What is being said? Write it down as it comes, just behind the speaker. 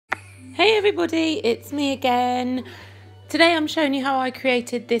Hey everybody, it's me again. Today I'm showing you how I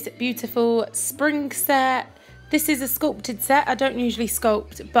created this beautiful spring set. This is a sculpted set. I don't usually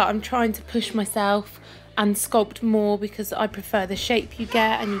sculpt, but I'm trying to push myself and sculpt more because I prefer the shape you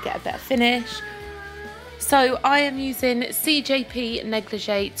get and you get a better finish. So I am using CJP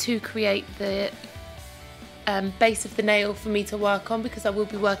Negligee to create the base of the nail for me to work on, because I will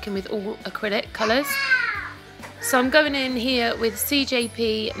be working with all acrylic colours. So I'm going in here with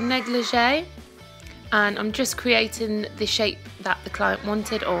CJP Negligee and I'm just creating the shape that the client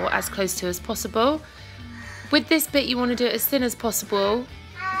wanted, or as close to as possible. With this bit you want to do it as thin as possible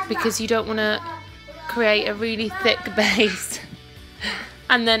because you don't want to create a really thick base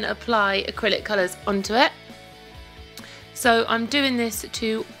and then apply acrylic colours onto it. So I'm doing this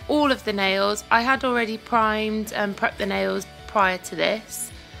to all of the nails. I had already primed and prepped the nails prior to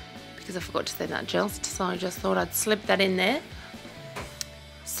this, because I forgot to say that just, so I just thought I'd slip that in there.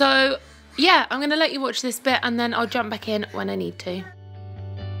 So yeah, I'm going to let you watch this bit and then I'll jump back in when I need to.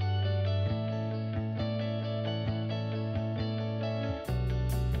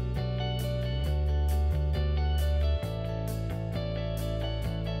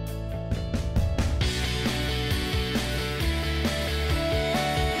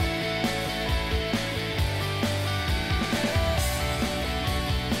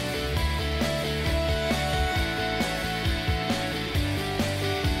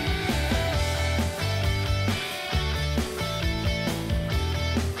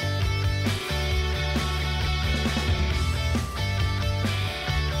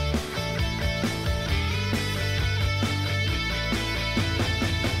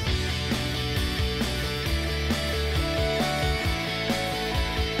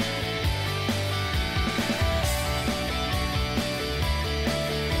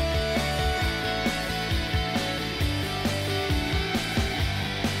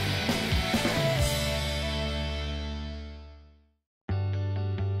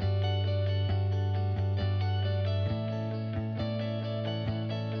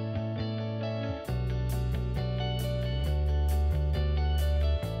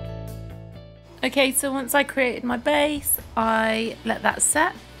 Okay, so once I created my base, I let that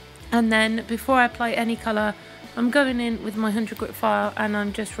set, and then before I apply any colour, I'm going in with my 100 grit file and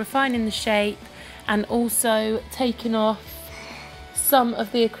I'm just refining the shape and also taking off some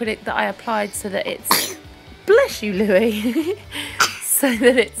of the acrylic that I applied so that it's, bless you Louie, so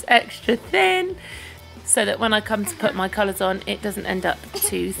that it's extra thin, so that when I come to put my colours on it doesn't end up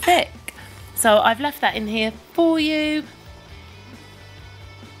too thick. So I've left that in here for you.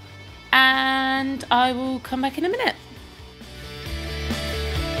 And I will come back in a minute.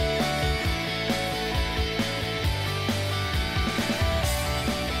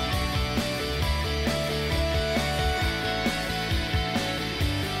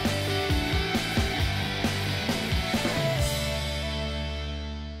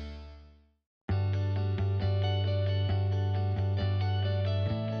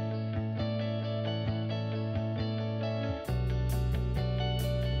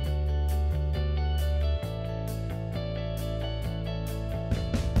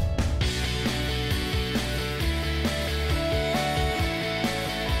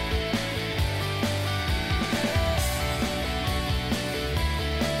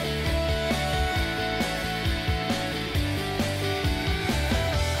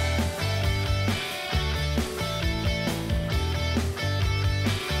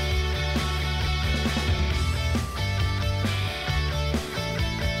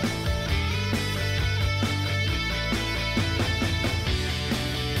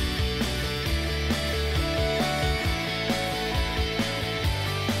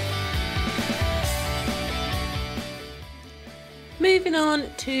 Moving on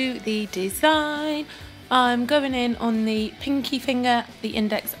to the design, I'm going in on the pinky finger, the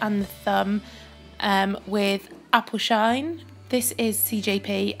index and the thumb with Apple Shine. This is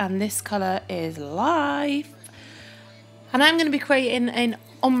CJP and this colour is Life. And I'm going to be creating an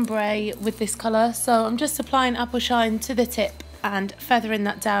ombre with this colour, so I'm just applying Apple Shine to the tip and feathering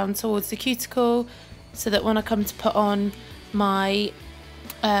that down towards the cuticle so that when I come to put on my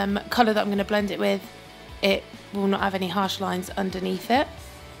colour that I'm going to blend it with, it will not have any harsh lines underneath it.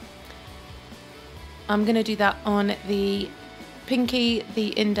 I'm going to do that on the pinky, the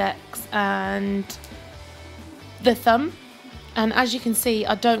index and the thumb, and as you can see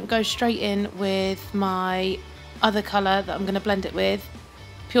I don't go straight in with my other colour that I'm going to blend it with,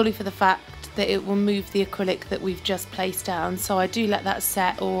 purely for the fact that it will move the acrylic that we've just placed down, so I do let that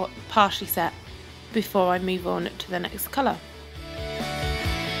set or partially set before I move on to the next colour.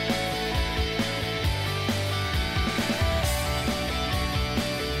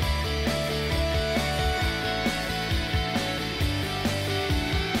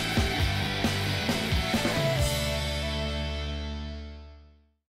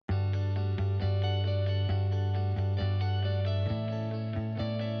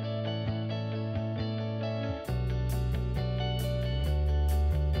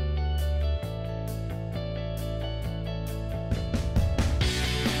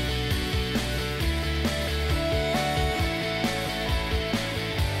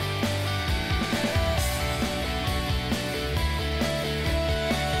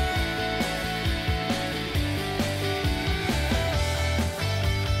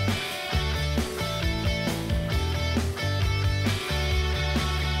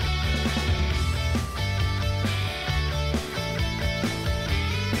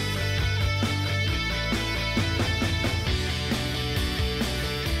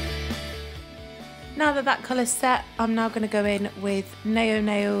 now that that colour's set, I'm now going to go in with Naio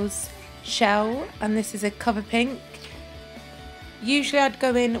Nails Shell, and this is a cover pink. Usually I'd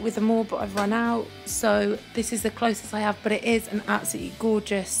go in with a more, but I've run out, so this is the closest I have, but it is an absolutely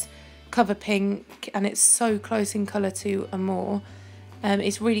gorgeous cover pink, and it's so close in colour to a more.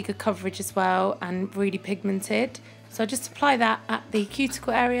 It's really good coverage as well and really pigmented. So I just apply that at the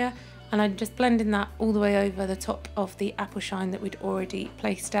cuticle area, and I'm just blending that all the way over the top of the apple shine that we'd already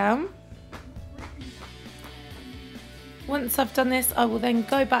placed down. Once I've done this, I will then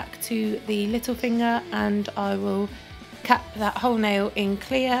go back to the little finger and I will cap that whole nail in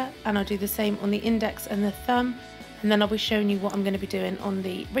clear, and I'll do the same on the index and the thumb, and then I'll be showing you what I'm going to be doing on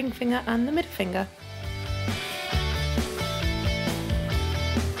the ring finger and the middle finger.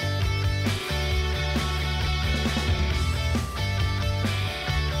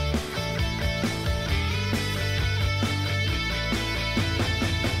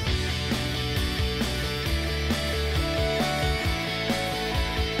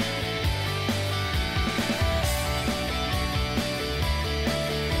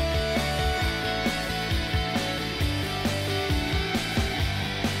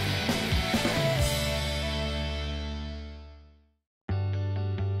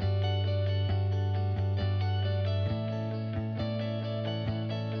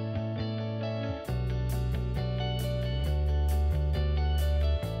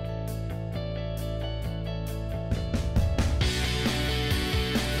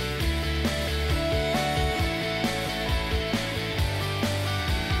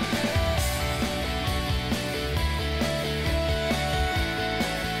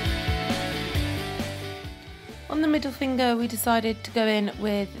 On the middle finger, we decided to go in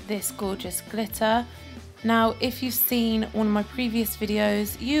with this gorgeous glitter. Now, if you've seen one of my previous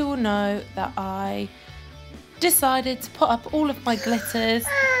videos, you will know that I decided to put up all of my glitters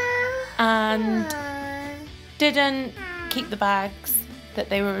and didn't keep the bags that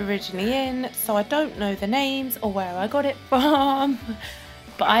they were originally in, so I don't know the names or where I got it from,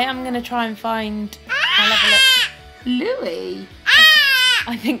 but I am going to try and find. I'll have a look. Louie!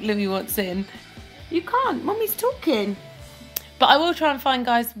 I think Louie wants in. You can't, Mummy's talking. But I will try and find,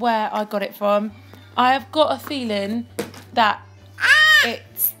 guys, where I got it from. I have got a feeling that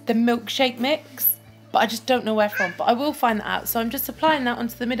it's the milkshake mix, but I just don't know where from. But I will find that out. So I'm just applying that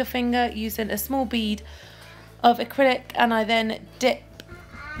onto the middle finger using a small bead of acrylic, and I then dip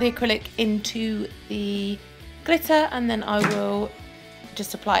the acrylic into the glitter, and then I will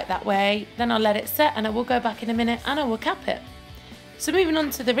just apply it that way. Then I'll let it set, and I will go back in a minute and I will cap it. So moving on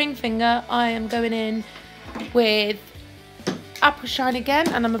to the ring finger, I am going in with apple shine again,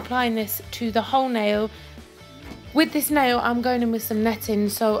 and I'm applying this to the whole nail. With this nail, I'm going in with some netting,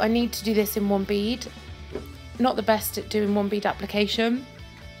 so I need to do this in one bead. Not the best at doing one bead application,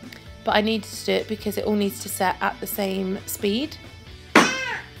 but I needed to do it because it all needs to set at the same speed.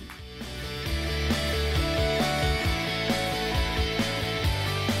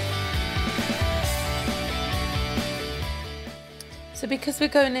 So because we're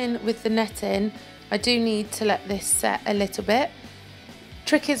going in with the netting, I do need to let this set a little bit.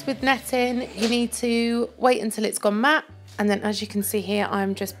 Trick is with netting, you need to wait until it's gone matte, and then as you can see here,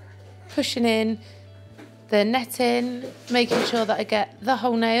 I'm just pushing in the netting, making sure that I get the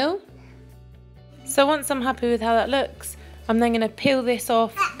whole nail. So once I'm happy with how that looks, I'm then going to peel this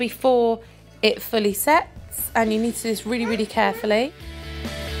off before it fully sets, and you need to do this really, really carefully.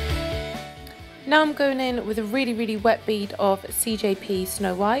 Now I'm going in with a really, really wet bead of CJP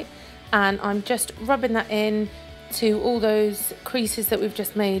Snowhite, and I'm just rubbing that in to all those creases that we've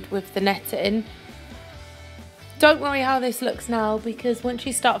just made with the netting. Don't worry how this looks now, because once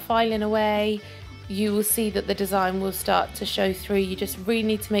you start filing away, you will see that the design will start to show through. You just really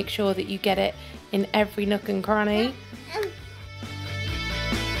need to make sure that you get it in every nook and cranny.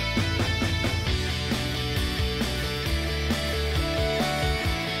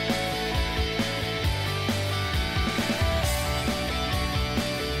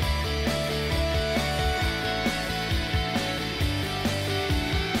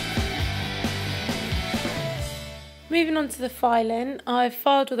 Moving on to the filing, I've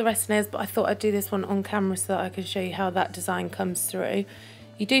filed all the rest of the nails, but I thought I'd do this one on camera so that I can show you how that design comes through.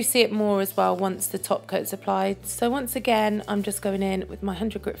 You do see it more as well once the top coat's applied. So once again, I'm just going in with my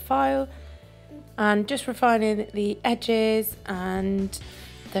 100 grit file and just refining the edges and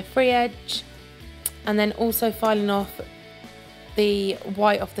the free edge, and then also filing off the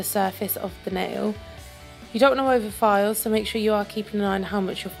white off the surface of the nail. You don't want to over file, so make sure you are keeping an eye on how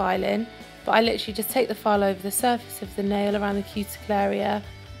much you're filing. But I literally just take the file over the surface of the nail around the cuticle area,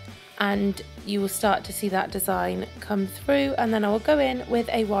 and you will start to see that design come through, and then I will go in with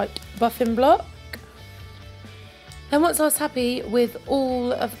a white buffing block Then once I was happy with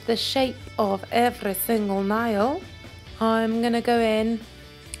all of the shape of every single nail, I'm going to go in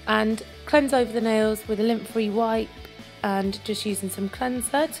and cleanse over the nails with a lint-free wipe and just using some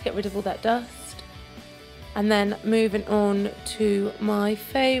cleanser to get rid of all that dust. And then moving on to my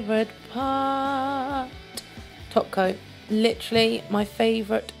favourite part, top coat. Literally my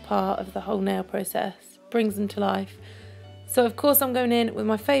favourite part of the whole nail process. Brings them to life. So of course I'm going in with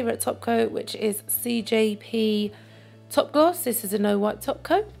my favourite top coat, which is CJP Top Gloss. This is a no white top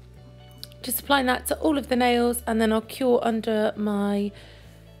coat. Just applying that to all of the nails, and then I'll cure under my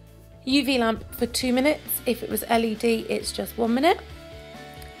UV lamp for 2 minutes. If it was LED, it's just 1 minute.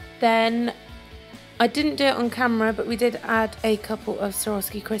 Then I didn't do it on camera, but we did add a couple of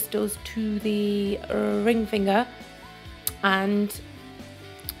Swarovski crystals to the ring finger, and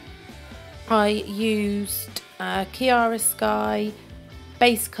I used Chiara Sky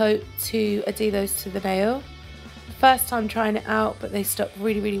base coat to adhere those to the nail. First time trying it out, but they stuck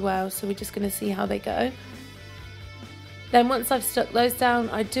really well, so we're just going to see how they go. Then once I've stuck those down,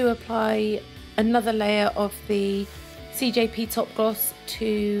 I do apply another layer of the CJP Top Gloss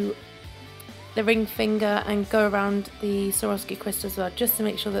to the ring finger and go around the Swarovski crystals as well, just to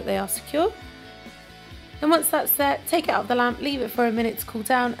make sure that they are secure. And once that's set, take it out of the lamp, leave it for a minute to cool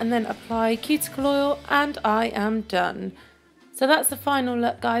down, and then apply cuticle oil, and I am done. So that's the final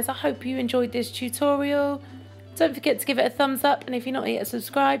look, guys. I hope you enjoyed this tutorial. Don't forget to give it a thumbs up, and if you're not yet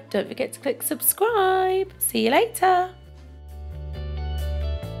subscribed, don't forget to click subscribe. See you later.